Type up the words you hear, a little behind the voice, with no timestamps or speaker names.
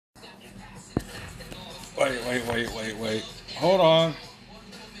Wait. Hold on.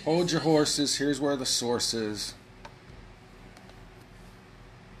 Hold your horses. Here's where the source is.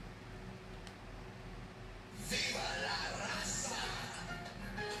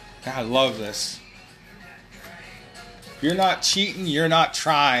 I love this. If you're not cheating, you're not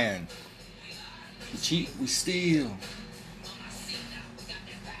trying. We cheat, we steal.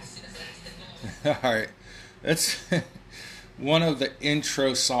 Alright. That's one of the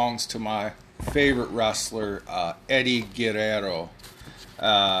intro songs to my favorite wrestler, Eddie Guerrero.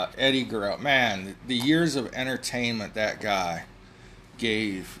 Eddie Guerrero. Man, the years of entertainment that guy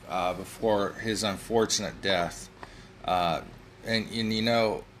gave before his unfortunate death. And you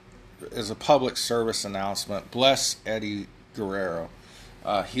know, as a public service announcement, bless Eddie Guerrero.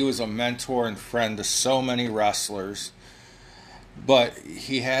 He was a mentor and friend to so many wrestlers, but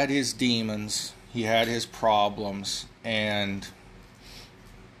he had his demons, he had his problems, and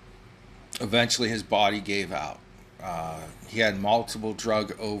eventually his body gave out. He had multiple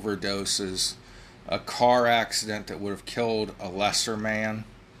drug overdoses, a car accident that would have killed a lesser man,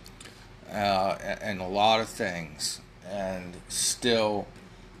 and a lot of things. And still,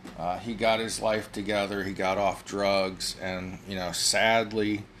 he got his life together. He got off drugs, and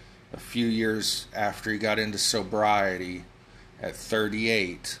sadly, a few years after he got into sobriety, at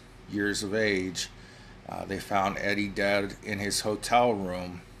 38 years of age, they found Eddie dead in his hotel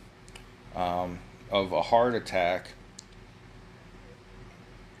room of a heart attack,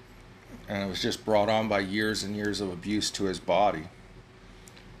 and it was just brought on by years and years of abuse to his body.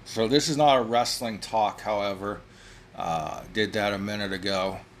 So this is not a wrestling talk, however. Did that a minute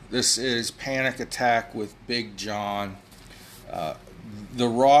ago. This is Panic Attack with Big John. The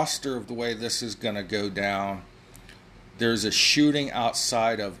roster of the way this is going to go down: there's a shooting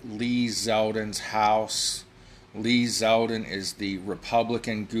outside of Lee Zeldin's house. Lee Zeldin is the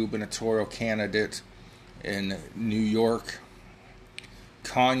Republican gubernatorial candidate in New York.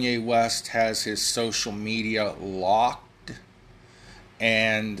 Kanye West has his social media locked,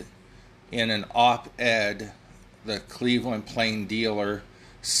 and in an op-ed, the Cleveland Plain Dealer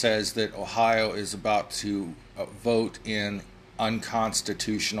says that Ohio is about to vote in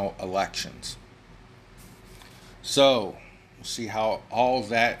unconstitutional elections. So, we'll see how all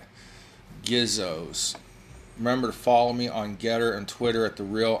that gizzos. Remember to follow me on Getter and Twitter at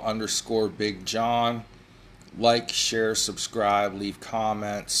 @thereal_Big John. Like, share, subscribe, leave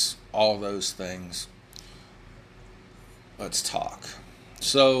comments, all those things. Let's talk.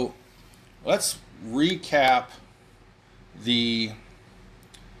 So, let's recap the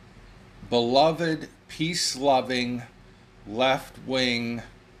beloved, peace-loving, left-wing,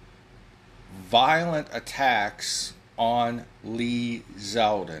 violent attacks on Lee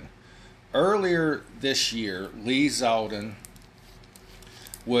Zeldin. Earlier this year, Lee Zeldin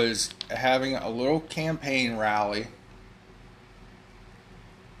was having a little campaign rally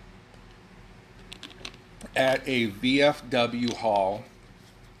at a VFW hall,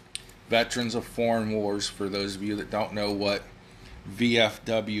 Veterans of Foreign Wars, for those of you that don't know what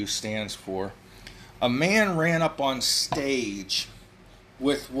VFW stands for. A man ran up on stage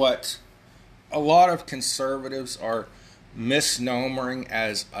with what a lot of conservatives are misnomering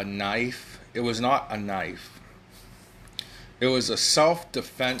as a knife. It was not a knife. It was a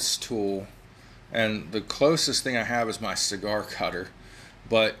self-defense tool, and the closest thing I have is my cigar cutter,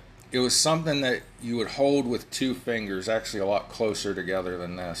 but it was something that you would hold with two fingers, actually a lot closer together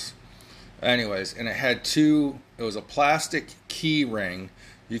than this. Anyways, and it was a plastic key ring.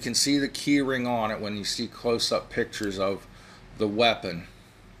 You can see the key ring on it when you see close-up pictures of the weapon.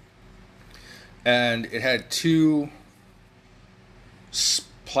 And it had two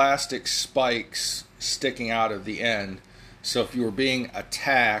plastic spikes sticking out of the end. So if you were being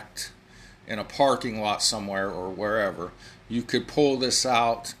attacked in a parking lot somewhere or wherever, you could pull this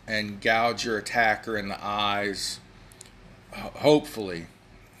out and gouge your attacker in the eyes, hopefully.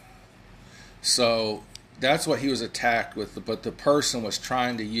 So that's what he was attacked with, but the person was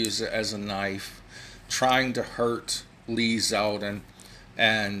trying to use it as a knife, trying to hurt Lee Zeldin,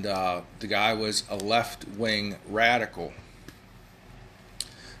 and the guy was a left-wing radical.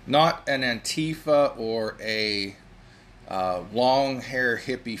 Not an Antifa or a long-hair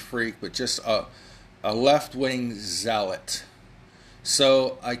hippie freak, but just a left-wing zealot.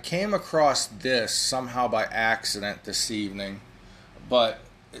 So I came across this somehow by accident this evening, but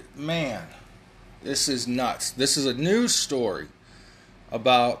man, this is nuts. This is a news story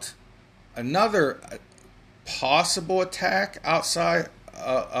about another possible attack outside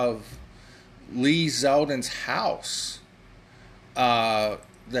of Lee Zeldin's house.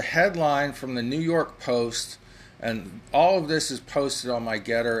 The headline from the New York Post, And all of this is posted on my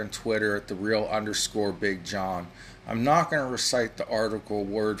Getter and Twitter at @thereal_Big John. I'm not going to recite the article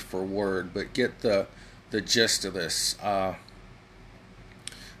word for word, but get the gist of this.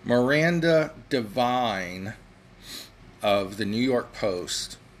 Miranda Devine of the New York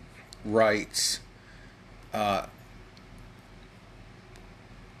Post writes, after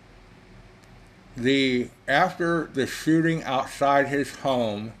the shooting outside his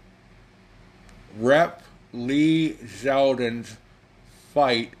home, Rep. Lee Zeldin's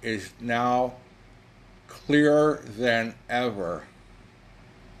fight is now clearer than ever.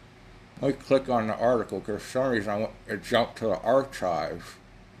 Let me click on the article because for some reason I jumped to the archives.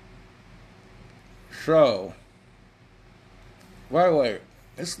 So, by the way,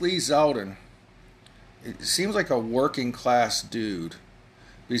 this Lee Zeldin, it seems like a working class dude.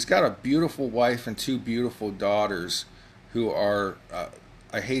 He's got a beautiful wife and 2 beautiful daughters who are,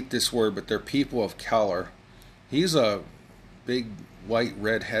 I hate this word, but they're people of color. He's a big, white,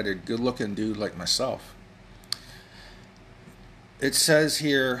 red-headed, good-looking dude like myself. It says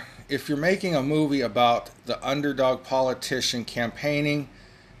here, if you're making a movie about the underdog politician campaigning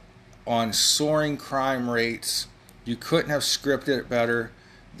on soaring crime rates, you couldn't have scripted it better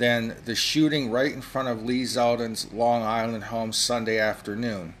than the shooting right in front of Lee Zeldin's Long Island home Sunday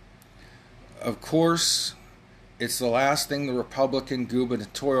afternoon. Of course, it's the last thing the Republican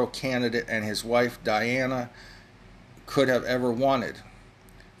gubernatorial candidate and his wife Diana could have ever wanted.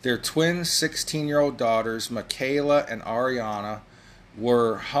 Their twin 16-year-old daughters, Michaela and Ariana,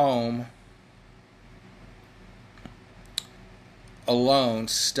 were home alone,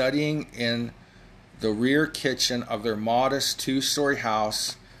 studying in the rear kitchen of their modest 2-story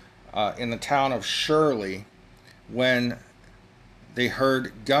house in the town of Shirley when they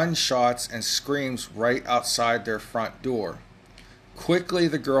heard gunshots and screams right outside their front door. Quickly,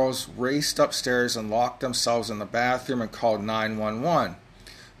 the girls raced upstairs and locked themselves in the bathroom and called 911.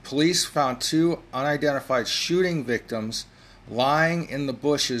 Police found 2 unidentified shooting victims lying in the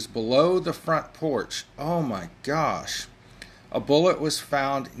bushes below the front porch. Oh my gosh. A bullet was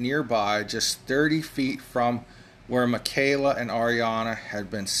found nearby, just 30 feet from where Michaela and Ariana had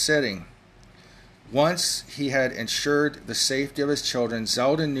been sitting. Once he had ensured the safety of his children,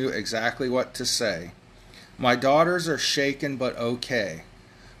 Zeldin knew exactly what to say. My daughters are shaken but okay.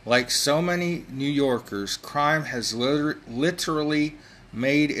 Like so many New Yorkers, crime has literally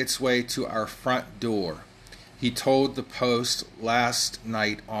made its way to our front door. He told the Post last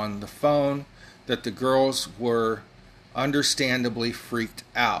night on the phone that the girls were understandably freaked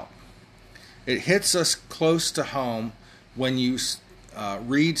out. It hits us close to home when you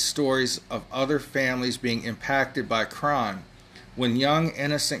read stories of other families being impacted by crime, when young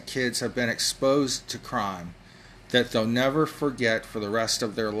innocent kids have been exposed to crime that they'll never forget for the rest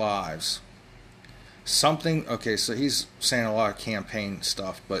of their lives. Okay, so he's saying a lot of campaign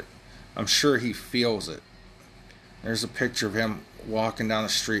stuff, but I'm sure he feels it. There's a picture of him walking down the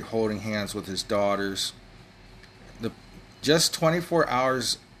street holding hands with his daughters. Just 24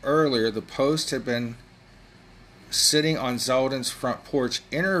 hours earlier, the Post had been sitting on Zeldin's front porch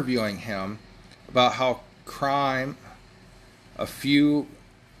interviewing him about how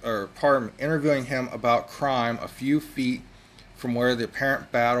interviewing him about crime a few feet from where the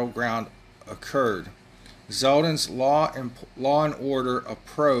apparent battleground occurred. Zeldin's law and order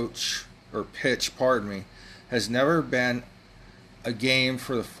pitch, has never been a game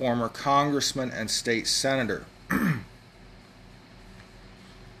for the former congressman and state senator.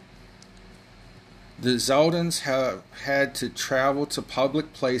 The Zeldins have had to travel to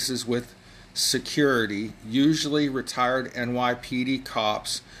public places with security, usually retired NYPD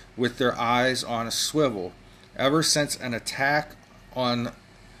cops with their eyes on a swivel, ever since an attack on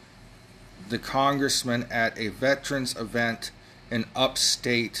the congressman at a veterans event in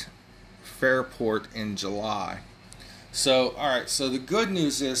upstate Fairport in July. So, alright, so the good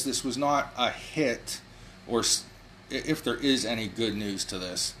news is this was not a hit, or if there is any good news to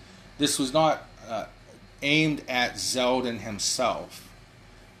this, this was not aimed at Zeldin himself.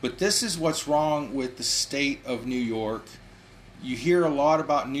 But this is what's wrong with the state of New York. You hear a lot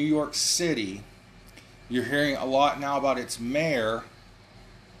about New York City. You're hearing a lot now about its mayor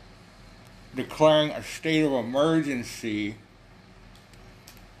declaring a state of emergency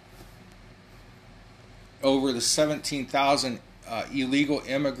over the 17,000 illegal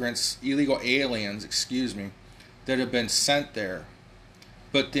aliens, that have been sent there.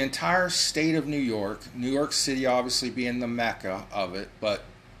 But the entire state of New York City obviously being the mecca of it, but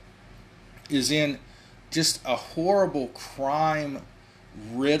is in just a horrible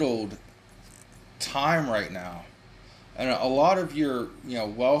crime-riddled time right now. And a lot of your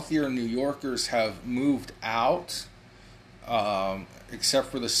wealthier New Yorkers have moved out, except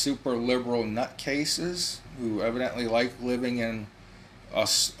for the super liberal nutcases who evidently like living in a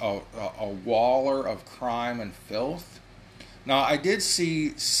waller of crime and filth. Now, I did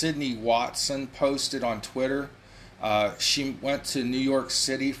see Sydney Watson posted on Twitter. She went to New York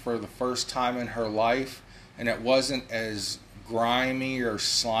City for the first time in her life, and it wasn't as grimy or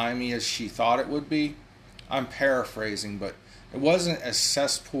slimy as she thought it would be. I'm paraphrasing, but it wasn't as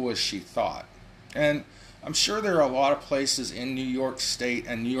cesspool as she thought. And I'm sure there are a lot of places in New York State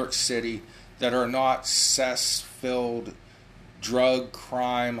and New York City that are not cess-filled, drug,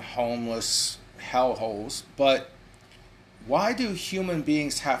 crime, homeless hellholes, but why do human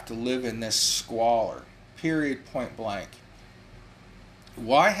beings have to live in this squalor? Period, point blank.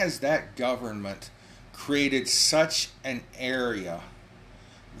 Why has that government created such an area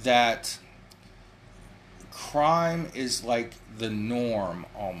that crime is like the norm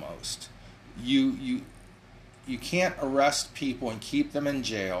almost? You can't arrest people and keep them in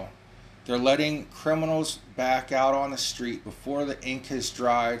jail. They're letting criminals back out on the street before the ink has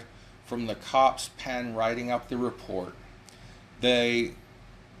dried from the cop's pen writing up the report. They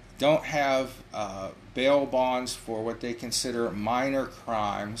don't have bail bonds for what they consider minor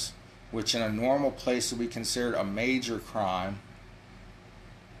crimes, which in a normal place would be considered a major crime.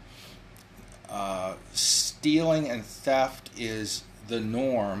 Stealing and theft is the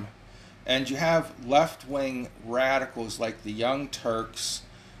norm. And you have left-wing radicals like the Young Turks,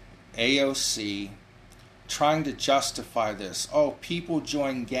 AOC, trying to justify this. Oh, people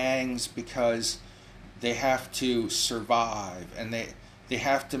join gangs because they have to survive and they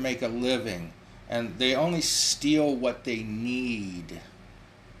have to make a living, and they only steal what they need.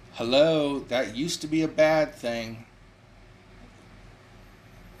 Hello, that used to be a bad thing.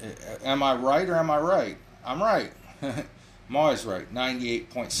 Am I right or am I right? I'm right. I'm always right,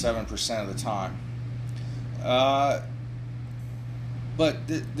 98.7% of the time. But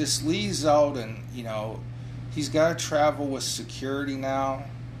this Lee Zeldin, he's got to travel with security now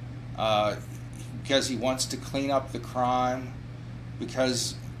because he wants to clean up the crime,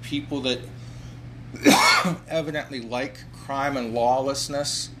 because people that evidently like crime and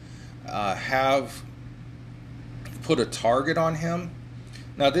lawlessness have put a target on him.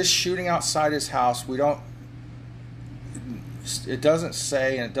 Now, this shooting outside his house, it doesn't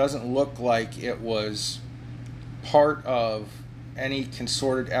say, and it doesn't look like it was part of any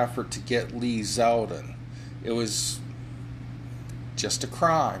concerted effort to get Lee Zeldin. It was just a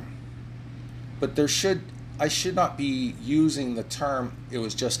crime. But I should not be using the term it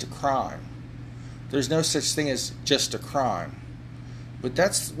was just a crime. There's no such thing as just a crime. But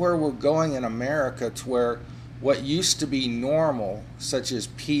that's where we're going in America, to where what used to be normal, such as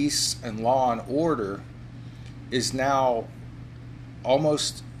peace and law and order, is now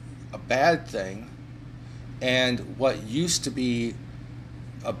almost a bad thing. And what used to be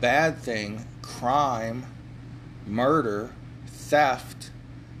a bad thing, crime, murder, theft,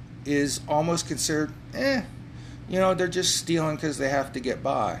 is almost considered, they're just stealing because they have to get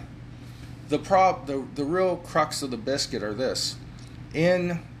by. The real crux of the biscuit are this.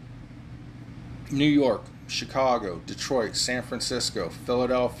 In New York, Chicago, Detroit, San Francisco,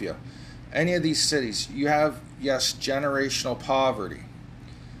 Philadelphia, any of these cities, you have, yes, generational poverty.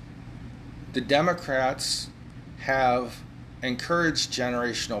 The Democrats have encouraged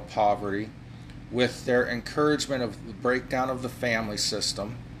generational poverty with their encouragement of the breakdown of the family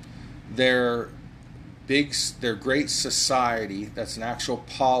system, their Great Society, that's an actual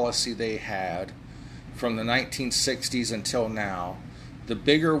policy they had from the 1960s until now, the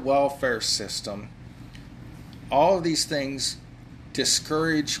bigger welfare system. All of these things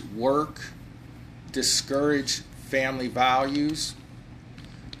discourage work, discourage family values,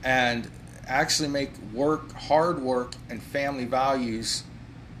 and actually make hard work and family values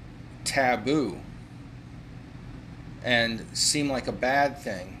taboo and seem like a bad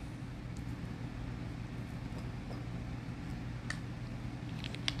thing.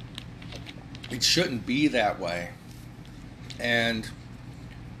 It shouldn't be that way. And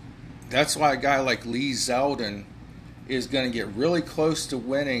that's why a guy like Lee Zeldin is going to get really close to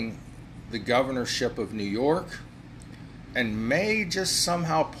winning the governorship of New York and may just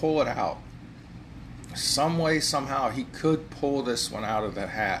somehow pull it out. Some way, somehow, he could pull this one out of the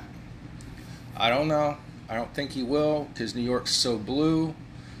hat. I don't know. I don't think he will, because New York's so blue.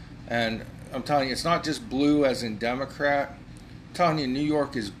 And I'm telling you, it's not just blue as in Democrat. I'm telling you, New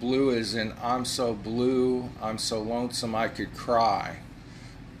York is blue as in I'm so blue, I'm so lonesome I could cry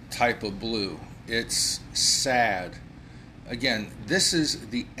type of blue. It's sad. Again, this is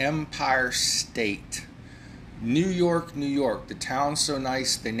the Empire State. New York, New York. The town's so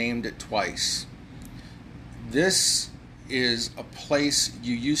nice they named it twice. This is a place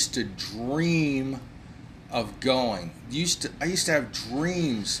you used to dream of going. I used to have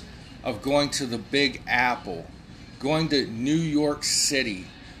dreams of going to the Big Apple, going to New York City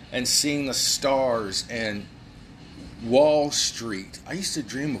and seeing the stars and Wall Street. I used to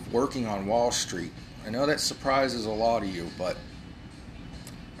dream of working on Wall Street. I know that surprises a lot of you, but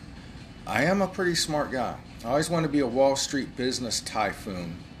I am a pretty smart guy. I always wanted to be a Wall Street business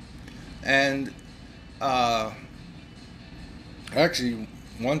typhoon. And actually,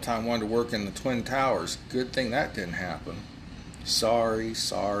 one time wanted to work in the Twin Towers. Good thing that didn't happen. Sorry.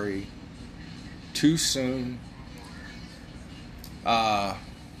 Too soon. Let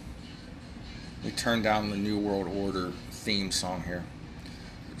me turn down the New World Order theme song here.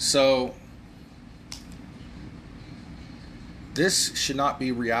 So, this should not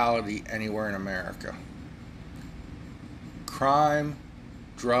be reality anywhere in America. Crime,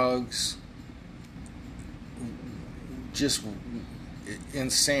 drugs, just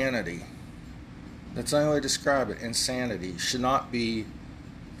insanity. That's the only way to describe it. Insanity should not be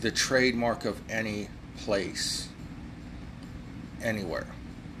the trademark of any place, anywhere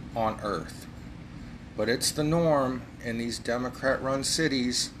on earth. But it's the norm in these Democrat-run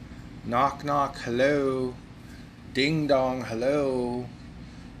cities. Knock, knock, hello. Ding dong, hello.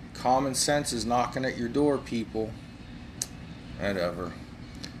 Common sense is knocking at your door, people. Whatever.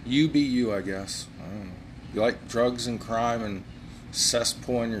 You be you, I guess. I don't know. You like drugs and crime and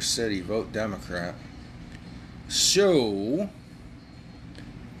cesspool in your city, vote Democrat. So,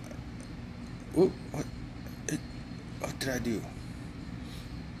 what did I do?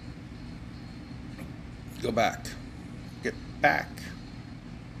 Go back. Get back.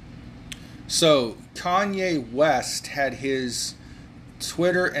 So, Kanye West had his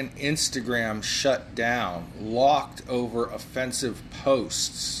Twitter and Instagram shut down, locked over offensive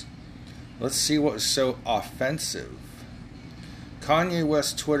posts. Let's see what was so offensive. Kanye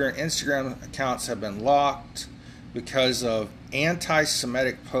West's Twitter and Instagram accounts have been locked because of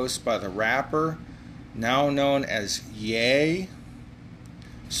anti-Semitic posts by the rapper, now known as Ye.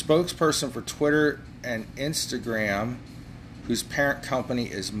 Spokesperson for Twitter and Instagram, whose parent company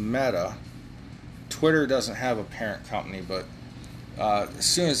is Meta. Twitter doesn't have a parent company, but as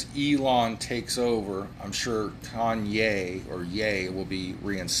soon as Elon takes over, I'm sure Kanye or Ye will be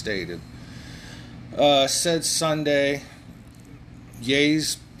reinstated. Said Sunday,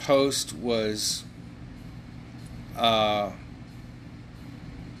 Ye's post was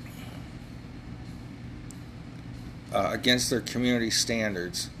against their community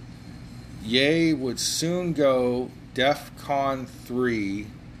standards. Ye would soon go DEFCON 3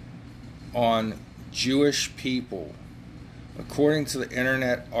 on Jewish people, according to the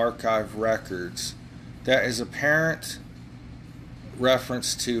Internet Archive records. That is apparent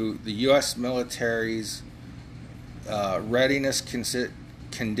reference to the U.S. military's readiness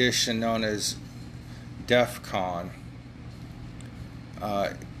condition known as DEFCON.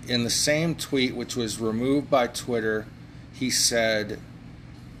 In the same tweet, which was removed by Twitter, he said,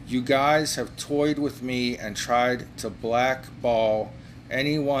 "You guys have toyed with me and tried to blackball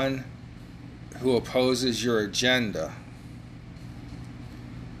anyone who opposes your agenda."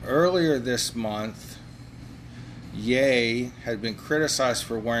 Earlier this month, Ye had been criticized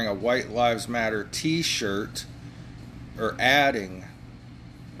for wearing a White Lives Matter t-shirt, wearing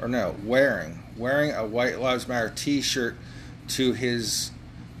a White Lives Matter t-shirt to his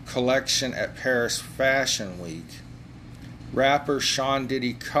collection at Paris Fashion Week. Rapper Sean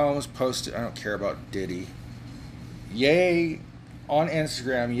Diddy Combs posted, I don't care about Diddy. Ye, on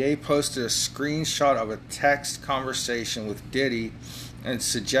Instagram, Ye posted a screenshot of a text conversation with Diddy and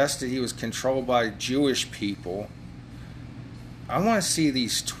suggested he was controlled by Jewish people. I want to see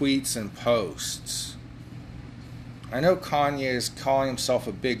these tweets and posts. I know Kanye is calling himself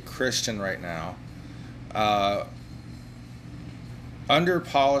a big Christian right now. Under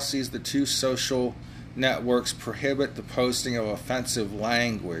policies, the two social networks prohibit the posting of offensive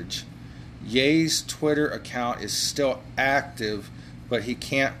language. Ye's Twitter account is still active, but he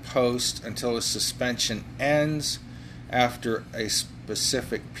can't post until his suspension ends after a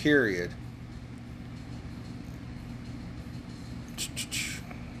specific period.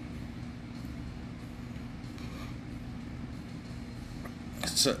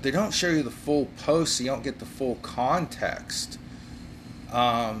 So they don't show you the full post, so you don't get the full context.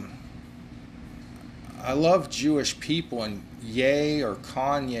 I love Jewish people, and Ye or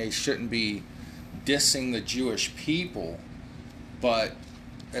Kanye shouldn't be dissing the Jewish people, but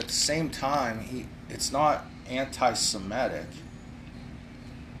at the same time, it's not anti-Semitic.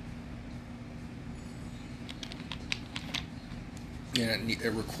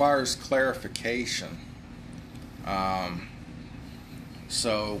 it requires clarification.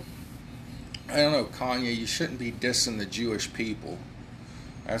 So, I don't know, Kanye, you shouldn't be dissing the Jewish people.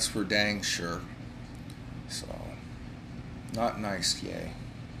 That's for dang sure. So, not nice, yay.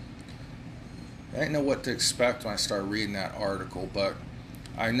 I didn't know what to expect when I started reading that article, but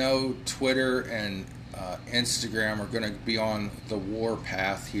I know Twitter and Instagram are going to be on the war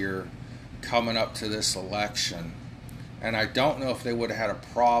path here coming up to this election. And I don't know if they would have had a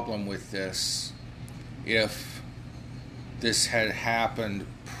problem with this if this had happened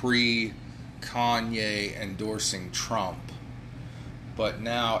pre-Kanye endorsing Trump. But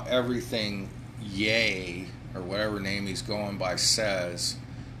now everything Ye, or whatever name he's going by, says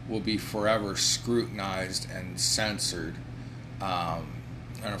will be forever scrutinized and censored. And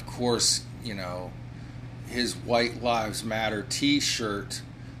of course, you know, his White Lives Matter t-shirt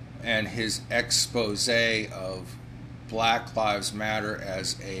and his expose of Black Lives Matter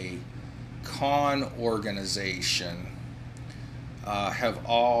as a con organization have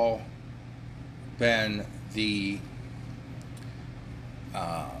all been the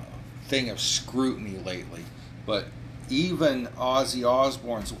thing of scrutiny lately. But even Ozzy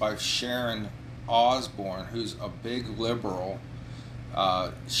Osbourne's wife, Sharon Osbourne, who's a big liberal,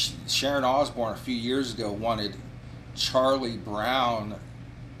 Sharon Osbourne a few years ago wanted Charlie Brown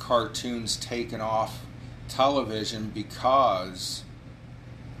cartoons taken off television because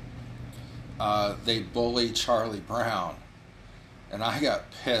they bully Charlie Brown. And I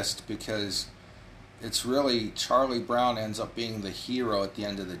got pissed because it's really Charlie Brown ends up being the hero at the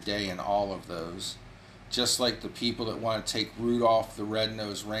end of the day in all of those. Just like the people that want to take Rudolph the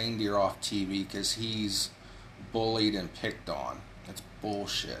Red-Nosed Reindeer off TV because he's bullied and picked on. That's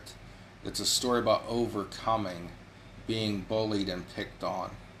bullshit. It's a story about overcoming being bullied and picked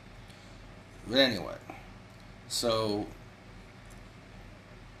on. But anyway, so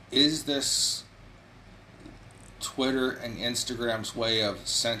is this Twitter and Instagram's way of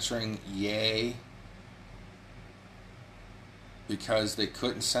censoring Ye because they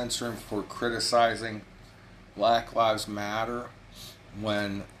couldn't censor him for criticizing Black Lives Matter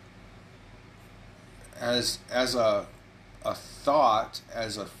when as a thought,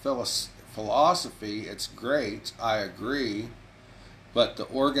 as a philosophy, it's great, I agree, but the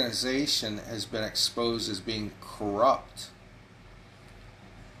organization has been exposed as being corrupt.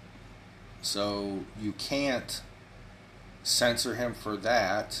 So you can't censor him for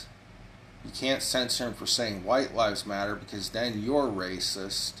that. You can't censor him for saying White Lives Matter because then you're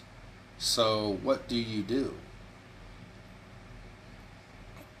racist. So what do you do?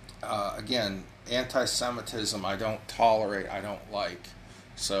 Again, anti-Semitism I don't tolerate, I don't like.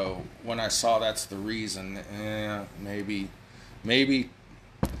 So when I saw that's the reason, maybe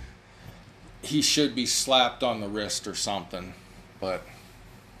he should be slapped on the wrist or something. But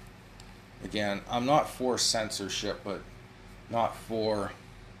again, I'm not for censorship, but not for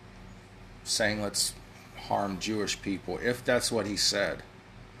saying let's harm Jewish people, if that's what he said.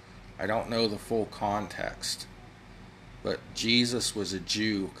 I don't know the full context. But Jesus was a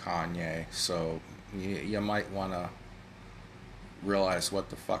Jew, Kanye, so you might want to realize what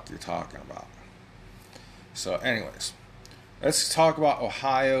the fuck you're talking about. So anyways, let's talk about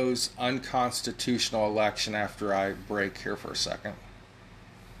Ohio's unconstitutional election after I break here for a second.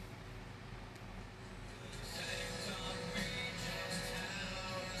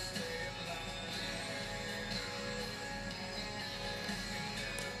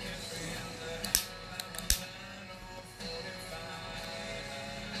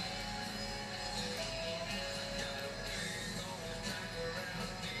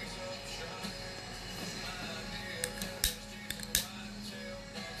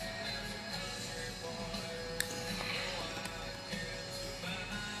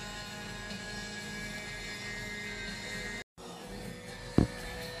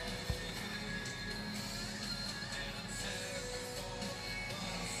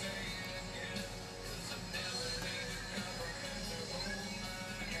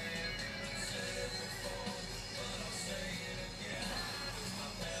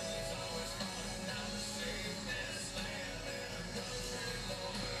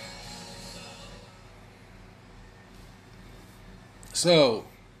 So,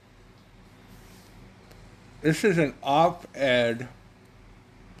 this is an op-ed.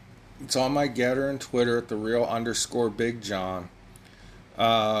 It's on my Getter and Twitter at @thereal_BigJohn.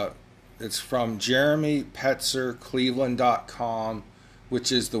 It's from Jeremy Petzer, Cleveland.com,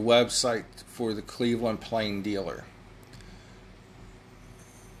 which is the website for the Cleveland Plain Dealer.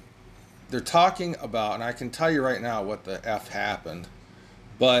 They're talking about, and I can tell you right now what the F happened,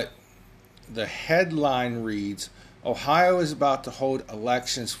 but the headline reads, Ohio is about to hold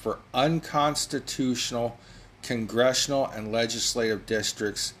elections for unconstitutional congressional and legislative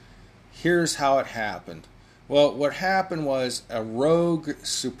districts. Here's how it happened. Well, what happened was a rogue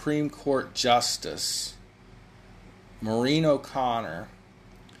Supreme Court Justice, Maureen O'Connor,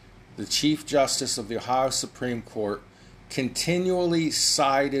 the Chief Justice of the Ohio Supreme Court, continually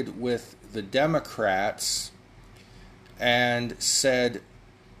sided with the Democrats and said,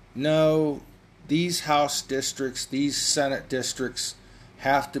 no, these House districts, these Senate districts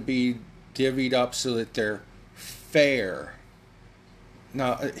have to be divvied up so that they're fair.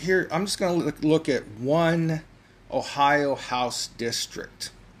 Now, here, I'm just going to look at one Ohio House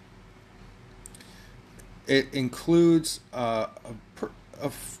district. It includes a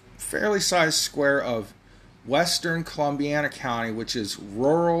fairly sized square of western Columbiana County, which is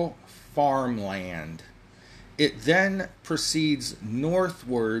rural farmland. It then proceeds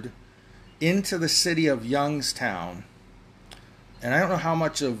northward into the city of Youngstown. And I don't know how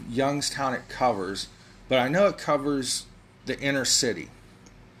much of Youngstown it covers, but I know it covers the inner city.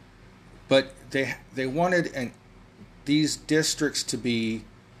 But they wanted these districts to be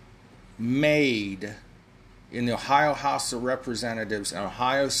made in the Ohio House of Representatives and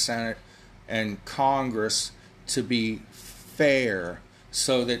Ohio Senate and Congress to be fair,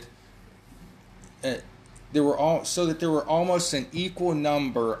 so that there were almost an equal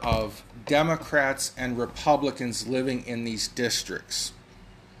number of Democrats and Republicans living in these districts.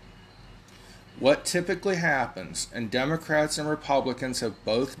 What typically happens, and Democrats and Republicans have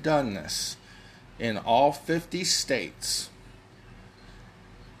both done this in all 50 states,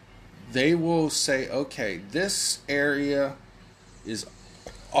 they will say, okay, this area is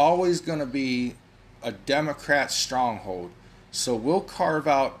always going to be a Democrat stronghold, so we'll carve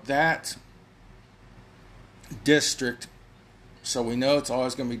out that district so we know it's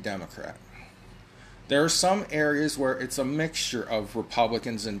always going to be Democrat. There are some areas where it's a mixture of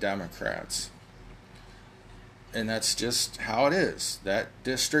Republicans and Democrats. And that's just how it is. That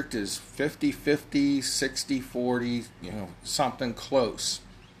district is 50-50, 60-40, something close.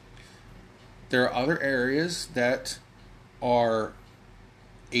 There are other areas that are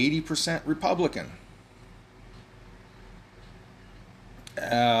 80% Republican.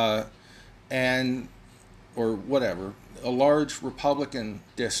 Or whatever, a large Republican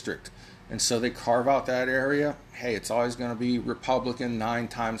district. And so they carve out that area. Hey, it's always going to be Republican 9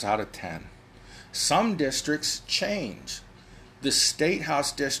 times out of 10. Some districts change. The State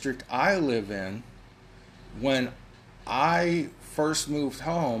House district I live in, when I first moved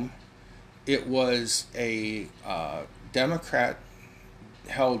home, it was a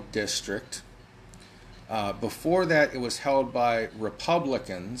Democrat-held district. Before that, it was held by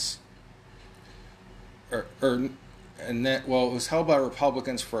Republicans. It was held by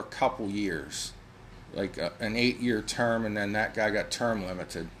Republicans for a couple years, like an 8-year term, and then that guy got term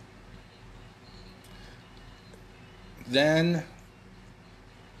limited. Then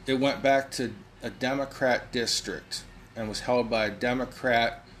it went back to a Democrat district and was held by a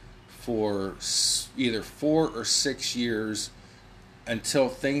Democrat for either 4 or 6 years until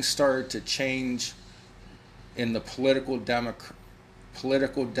things started to change in the political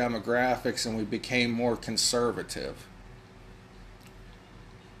demographics and we became more conservative.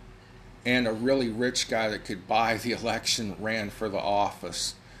 And a really rich guy that could buy the election ran for the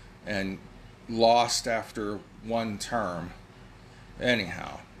office and lost after one term.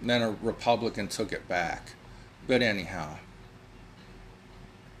 Anyhow, then a Republican took it back. But anyhow,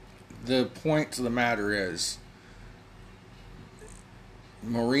 the point of the matter is,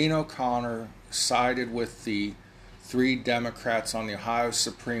 Maureen O'Connor sided with the 3 Democrats on the Ohio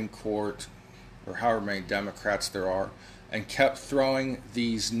Supreme Court, or however many Democrats there are, and kept throwing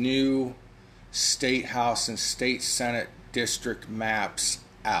these new state house and state senate district maps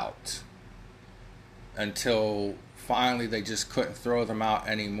out until finally they just couldn't throw them out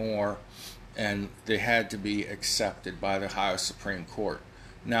anymore and they had to be accepted by the Ohio Supreme Court.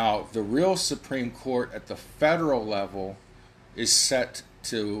 Now, the real Supreme Court at the federal level is set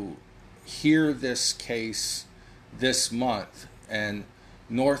to hear this case this month, and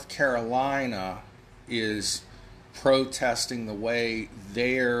North Carolina is protesting the way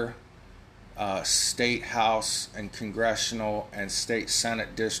their state house and congressional and state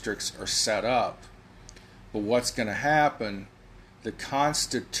senate districts are set up. But what's going to happen, the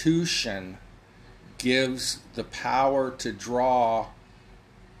Constitution gives the power to draw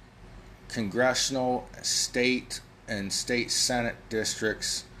congressional, state, and state senate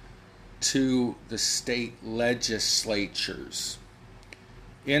districts to the state legislatures.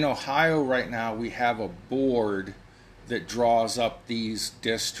 In Ohio right now, we have a board that draws up these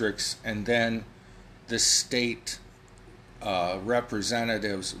districts, and then the state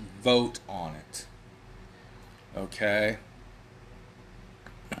Representatives vote on it. Okay?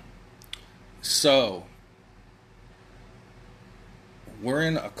 So, we're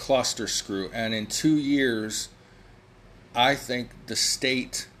in a cluster screw, and in 2 years, I think the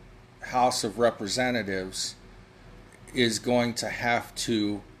state House of Representatives is going to have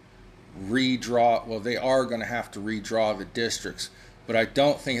to redraw. Well, they are going to have to redraw the districts, but I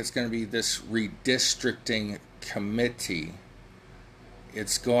don't think it's going to be this redistricting committee.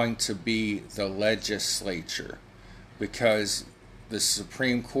 It's going to be the legislature, because the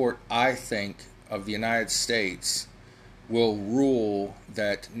Supreme Court, I think, of the United States will rule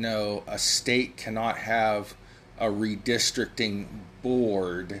that no, a state cannot have a redistricting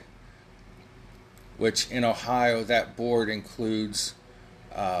board, which in Ohio, that board includes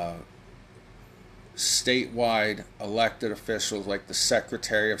statewide elected officials like the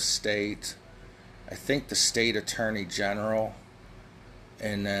Secretary of State, I think the State Attorney General,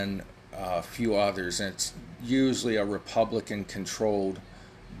 and then a few others. And it's usually a Republican-controlled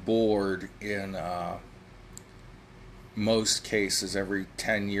board in most cases every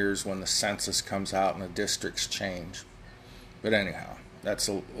 10 years when the census comes out and the districts change. But anyhow, that's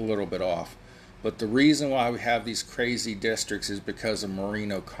a little bit off. But the reason why we have these crazy districts is because of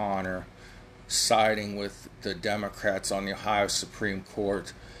Maureen O'Connor siding with the Democrats on the Ohio Supreme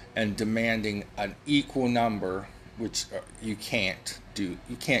Court and demanding an equal number, which you can't do.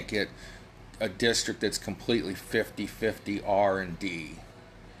 You can't get a district that's completely 50-50 R and D.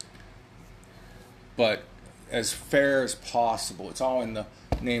 But as fair as possible. It's all in the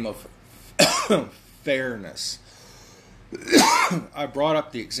name of fairness. I brought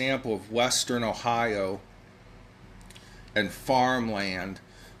up the example of Western Ohio and farmland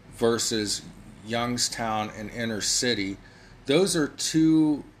versus Youngstown and inner city. Those are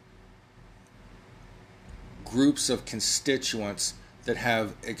two groups of constituents that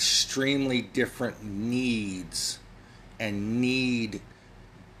have extremely different needs and need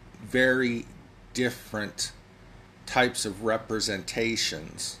very different types of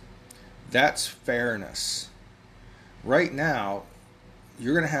representations. That's fairness. Right now,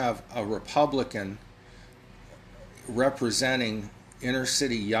 you're going to have a Republican representing inner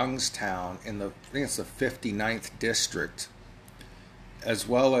city Youngstown in the, I think it's the 59th district, as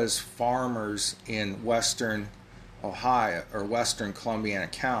well as farmers in Western Ohio or Western Columbiana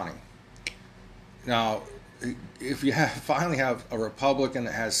County. Now, if you finally have a Republican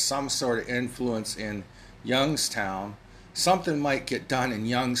that has some sort of influence in Youngstown, something might get done in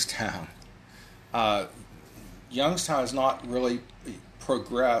Youngstown. Youngstown has not really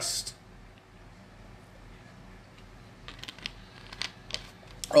progressed,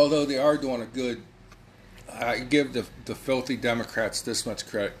 although they are doing a good. I give the filthy Democrats this much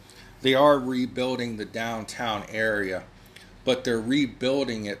credit. They are rebuilding the downtown area, but they're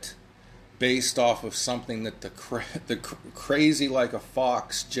rebuilding it based off of something that the crazy like a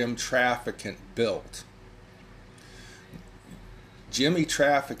fox Jim Traficant built. Jimmy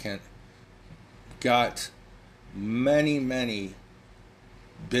Traficant got many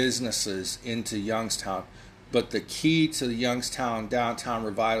businesses into Youngstown, but the key to the Youngstown downtown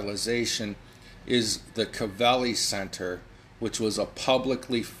revitalization is the Covelli Center, which was a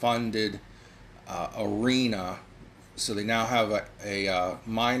publicly funded arena. So they now have a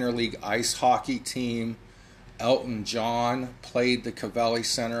minor league ice hockey team. Elton John played the Covelli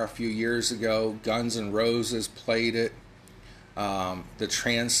Center a few years ago. Guns N' Roses played it. The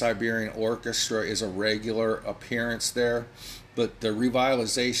Trans-Siberian Orchestra is a regular appearance there. But the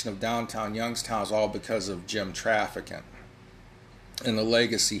revitalization of downtown Youngstown is all because of Jim Traficant and the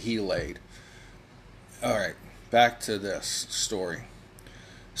legacy he laid. All right, back to this story.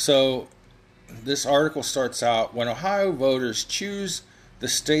 So this article starts out, when Ohio voters choose the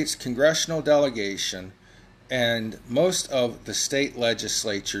state's congressional delegation and most of the state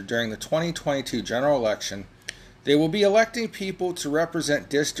legislature during the 2022 general election, they will be electing people to represent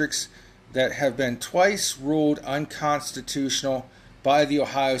districts that have been twice ruled unconstitutional by the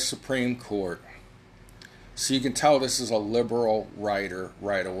Ohio Supreme Court. So you can tell this is a liberal writer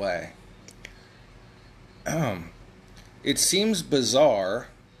right away. It seems bizarre.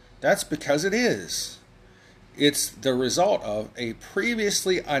 That's because it is. It's the result of a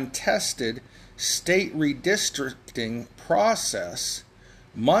previously untested state redistricting process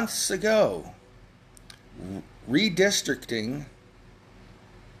months ago. Redistricting,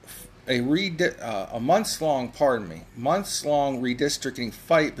 a months-long redistricting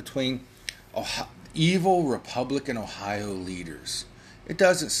fight between evil Republican Ohio leaders. It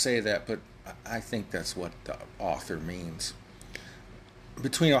doesn't say that, but I think that's what the author means.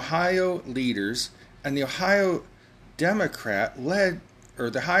 Between Ohio leaders and the Ohio Democrat led, or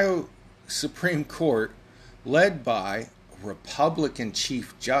the Ohio Supreme Court led by Republican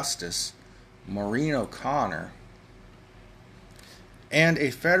Chief Justice Maureen O'Connor, and a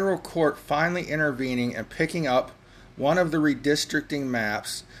federal court finally intervening and picking up one of the redistricting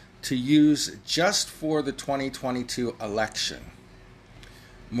maps to use just for the 2022 election.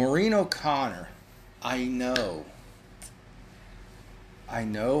 Maureen O'Connor, I know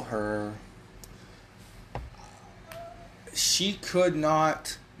her. She could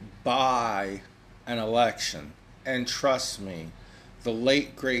not buy an election. And trust me, the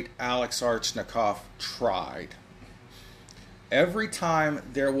late, great Alex Archnikoff tried. Every time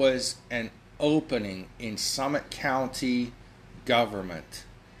there was an opening in Summit County government,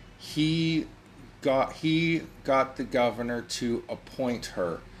 he got the governor to appoint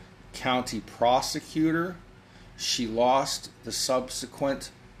her county prosecutor. She lost the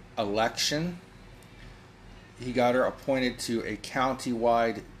subsequent election. He got her appointed to a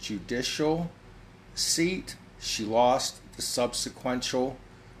county-wide judicial seat. She lost the subsequent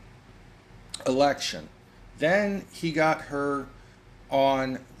election. Then he got her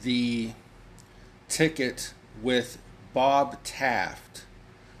on the ticket with Bob Taft.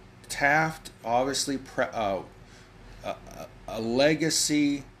 Taft, obviously a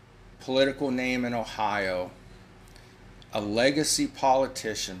legacy political name in Ohio, a legacy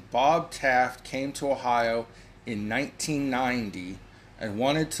politician. Bob Taft came to Ohio in 1990 and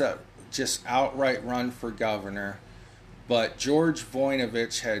wanted to just outright run for governor, but George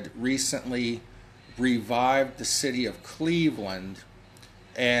Voinovich had recently revived the city of Cleveland,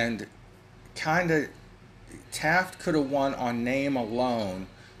 and Taft could have won on name alone,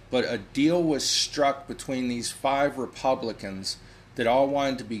 but a deal was struck between these 5 Republicans that all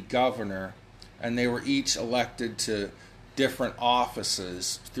wanted to be governor, and they were each elected to different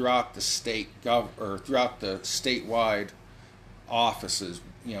offices throughout the state throughout the statewide offices.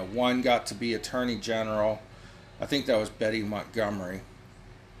 You know, one got to be Attorney General. I think that was Betty Montgomery.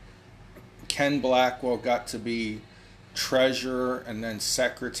 Ken Blackwell got to be Treasurer and then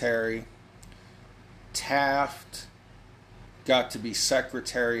Secretary. Taft got to be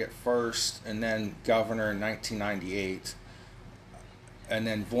Secretary at first and then Governor in 1998. And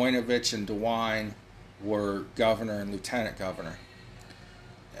then Voinovich and DeWine were Governor and Lieutenant Governor.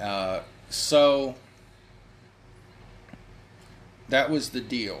 So that was the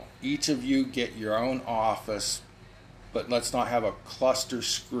deal. Each of you get your own office, but let's not have a cluster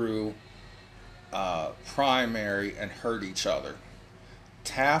screw primary and hurt each other.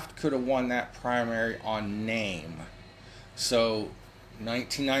 Taft could have won that primary on name. So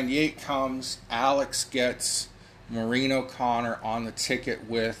 1998 comes, Alex gets Maureen O'Connor on the ticket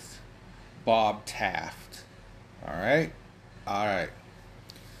with Bob Taft. All right.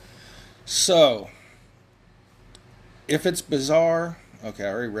 So, if it's bizarre, okay, I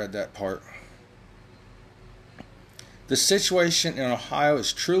already read that part. The situation in Ohio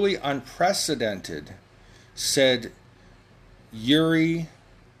is truly unprecedented, said Yuri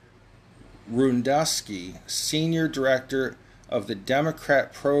Rundusky, Senior Director of the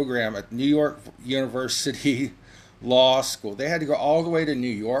Democrat Program at New York University Law School. They had to go all the way to New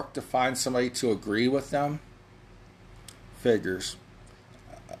York to find somebody to agree with them. Figures.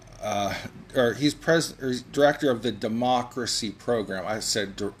 He's director of the Democracy Program. I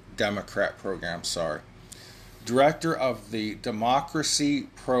said Democrat Program, sorry. Director of the Democracy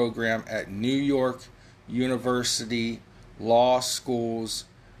Program at New York University Law School's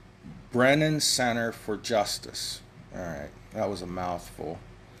Brennan Center for Justice. All right, that was a mouthful.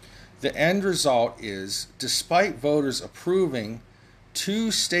 The end result is, despite voters approving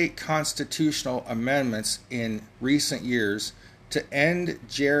 2 state constitutional amendments in recent years to end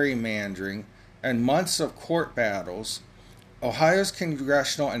gerrymandering and months of court battles, Ohio's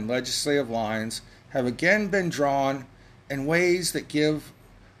congressional and legislative lines have again been drawn in ways that give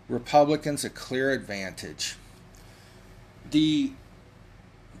Republicans a clear advantage. The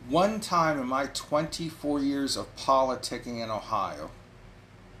one time in my 24 years of politicking in Ohio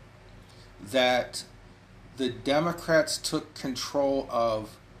that the Democrats took control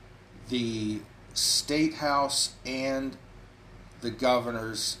of the state house and the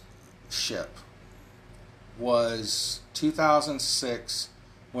governorship was 2006,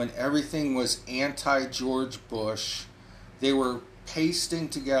 when everything was anti-George Bush. They were pasting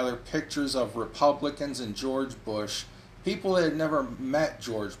together pictures of Republicans and George Bush, people that had never met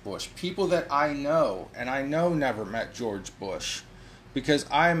George Bush, people that I know, and I know never met George Bush, because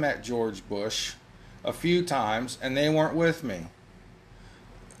I met George Bush a few times and they weren't with me.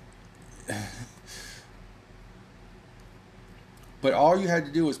 But all you had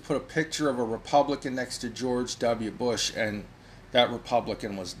to do was put a picture of a Republican next to George W. Bush, and that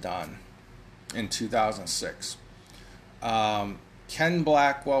Republican was done in 2006. Ken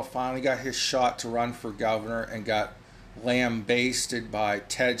Blackwell finally got his shot to run for governor and got lambasted by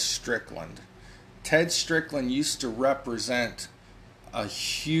Ted Strickland. Ted Strickland used to represent a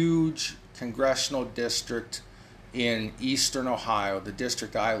huge congressional district in eastern Ohio, the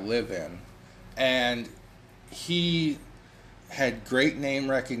district I live in, and he had great name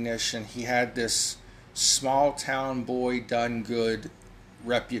recognition. He had this small town boy done good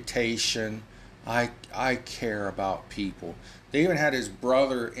reputation. I care about people. They even had his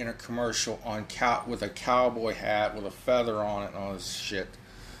brother in a commercial on with a cowboy hat with a feather on it and all this shit.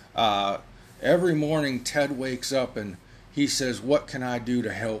 Every morning Ted wakes up and he says, "What can I do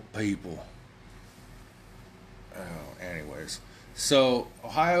to help people?" Oh, anyways. So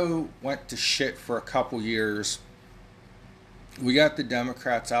Ohio went to shit for a couple years. We got the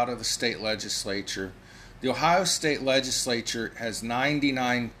Democrats out of the state legislature. The Ohio state legislature has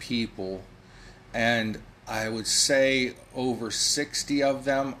 99 people, and I would say over 60 of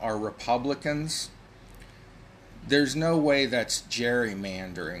them are Republicans. There's no way that's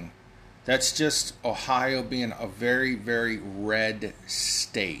gerrymandering. That's just Ohio being a very, very red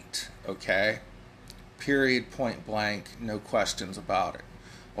state, okay? Period, point blank, no questions about it.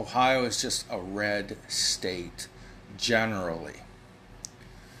 Ohio is just a red state, generally.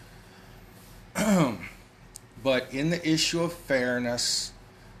 But in the issue of fairness,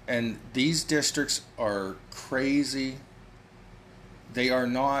 and these districts are crazy, they are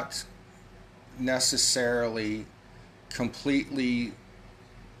not necessarily completely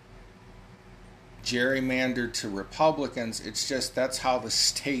gerrymandered to Republicans. It's just that's how the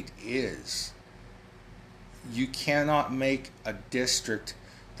state is. You cannot make a district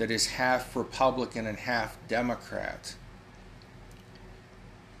that is half Republican and half Democrat.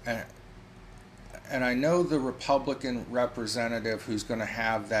 And I know the Republican representative who's going to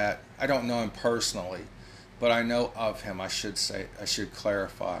have that. I don't know him personally, but I know of him, I should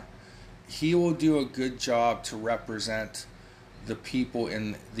clarify. He will do a good job to represent the people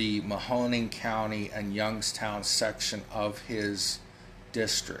in the Mahoning County and Youngstown section of his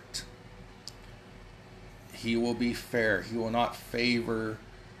district. He will be fair. He will not favor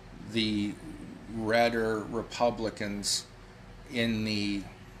the redder Republicans in the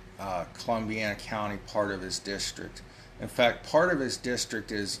Columbiana County part of his district. In fact, part of his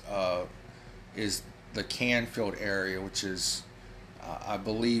district is the Canfield area, which is, I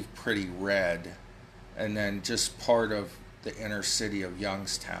believe, pretty red, and then just part of the inner city of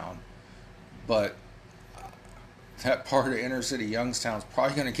Youngstown. But that part of inner city Youngstown is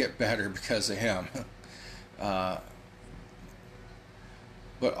probably going to get better because of him. But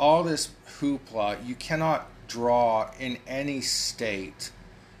all this hoopla, you cannot draw in any state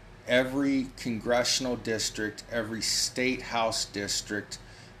every congressional district, every state house district,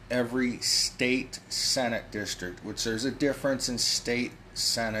 every state senate district, which there's a difference in state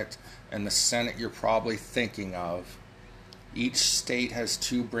senate and the Senate you're probably thinking of. Each state has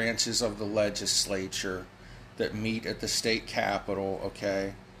two branches of the legislature that meet at the state capitol,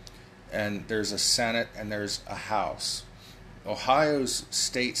 okay? And there's a Senate and there's a House. Ohio's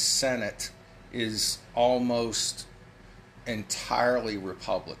state Senate is almost entirely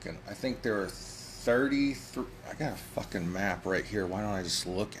Republican. I think there are 33. I got a fucking map right here. Why don't I just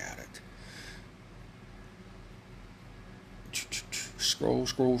look at it? Scroll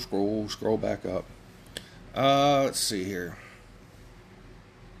back up. Let's see here.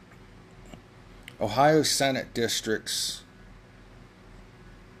 Ohio Senate districts.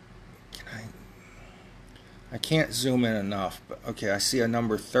 I can't zoom in enough, but okay, I see a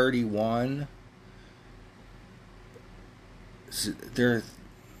number 31. There,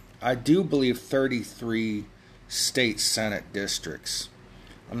 I do believe 33 state Senate districts.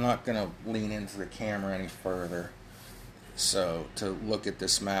 I'm not going to lean into the camera any further so to look at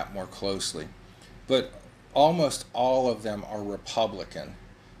this map more closely. But almost all of them are Republican.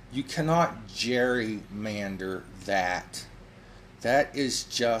 You cannot gerrymander that. That is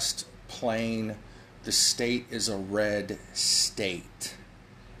just plain, the state is a red state.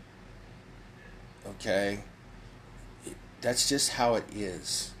 Okay? That's just how it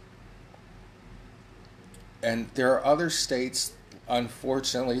is. And there are other states,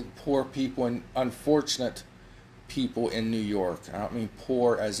 unfortunately, poor people and unfortunate people in New York. I don't mean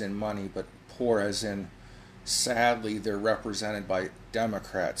poor as in money, but poor as in, sadly, they're represented by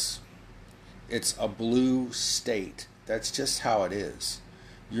Democrats. It's a blue state. That's just how it is.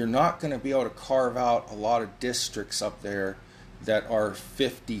 You're not going to be able to carve out a lot of districts up there that are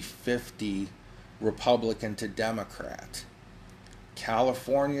 50-50 Republican to Democrat.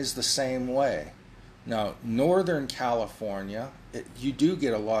 California is the same way. Now, Northern California, you do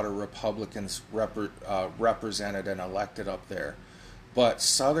get a lot of Republicans represented and elected up there. But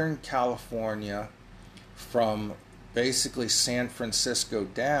Southern California, from basically San Francisco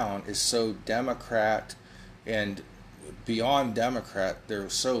down, is so Democrat and beyond Democrat. They're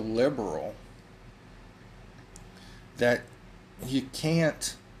so liberal that you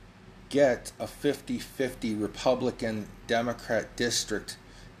can't get a 50-50 Republican-Democrat district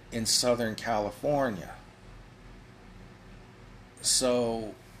in Southern California.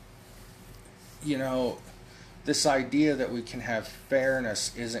 So, you know, this idea that we can have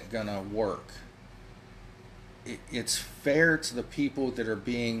fairness isn't going to work. It's fair to the people that are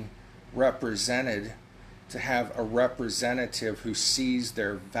being represented to have a representative who sees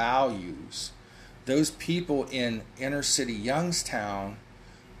their values. Those people in inner city Youngstown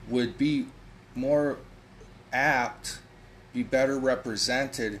would be more apt, be better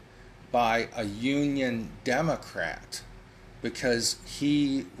represented by a union Democrat because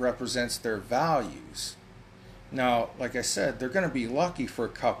he represents their values. Now, like I said, they're going to be lucky for a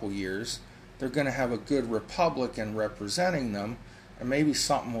couple years. They're going to have a good Republican representing them, and maybe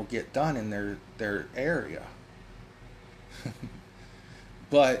something will get done in their area.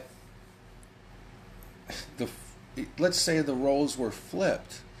 But let's say the roles were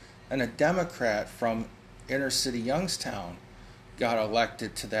flipped and a Democrat from inner city Youngstown got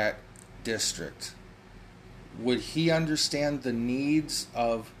elected to that district. Would he understand the needs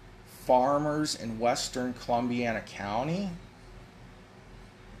of farmers in western Columbiana County?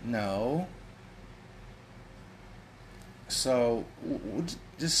 No. So we'll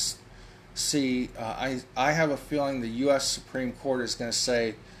just see. I have a feeling the U.S. Supreme Court is going to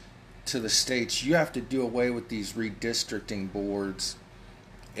say to the states, you have to do away with these redistricting boards,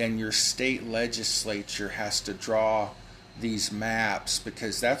 and your state legislature has to draw these maps,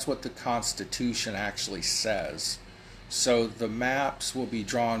 because that's what the Constitution actually says. So the maps will be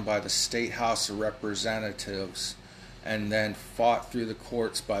drawn by the State House of Representatives and then fought through the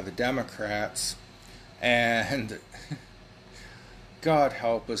courts by the Democrats. And God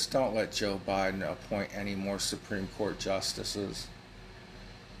help us, don't let Joe Biden appoint any more Supreme Court justices.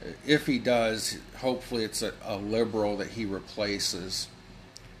 If he does, hopefully it's a liberal that he replaces.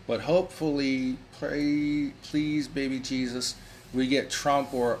 But hopefully, pray, please, baby Jesus, we get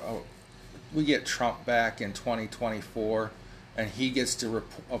Trump back in 2024, and he gets to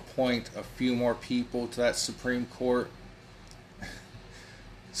appoint a few more people to that Supreme Court,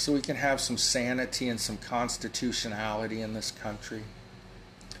 so we can have some sanity and some constitutionality in this country.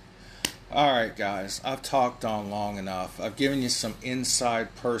 All right, guys, I've talked on long enough. I've given you some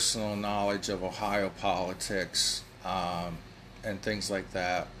inside personal knowledge of Ohio politics and things like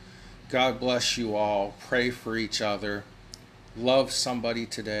that. God bless you all. Pray for each other. Love somebody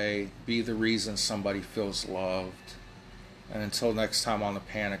today. Be the reason somebody feels loved. And until next time on the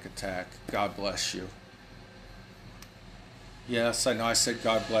Panic Attack, God bless you. Yes, I know I said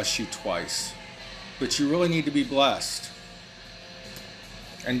God bless you twice, but you really need to be blessed.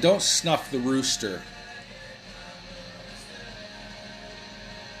 And don't snuff the rooster.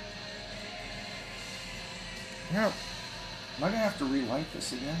 Now, am I going to have to relight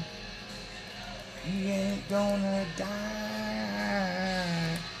this again? He ain't gonna die.